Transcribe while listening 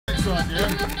one, yeah?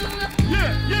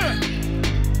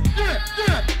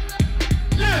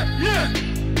 Yeah.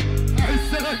 Hey,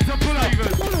 selector, pull up.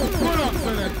 Pull up,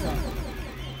 selector.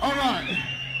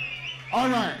 All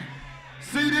right.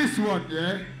 See this one,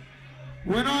 yeah?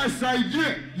 When I say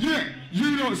yeah,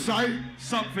 you don't say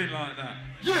something like that.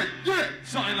 Yeah.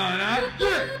 Something like that.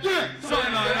 Yeah.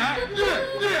 Something like that.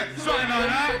 Yeah. Something like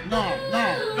that. No.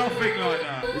 Nothing like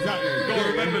that. Exactly. You gotta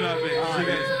remember that bit. All She right,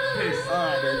 gets pissed. All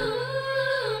right, then.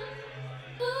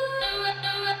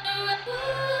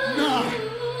 Nah.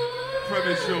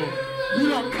 Premature. You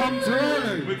don't come too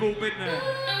early. We've all been there.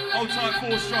 Hold tight,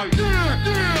 4 strokes.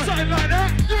 Yeah. Something like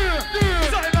that. Yeah.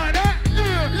 Something like that.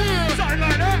 Yeah. Something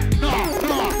like that. No.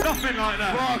 Nothing like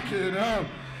that. Fucking hell.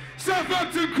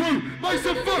 Southampton crew, make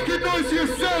some fucking noise to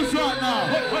yourselves right now.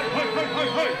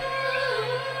 Hey.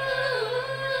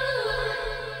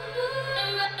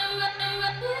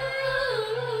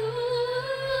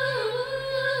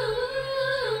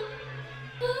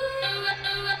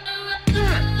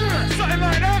 Something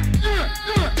like that.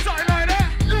 Something like that.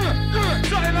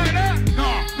 Something like that.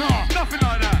 No. Nothing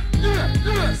like that.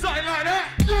 Something like that.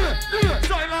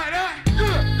 Something like that.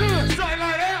 Something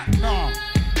like that. No.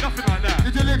 Nothing like that.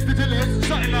 Did you lick?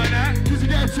 Something like that. Did you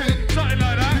get a chick? Something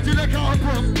like that. Did you lick out a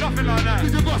broom? Nothing like that.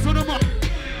 Did you bust on the mic?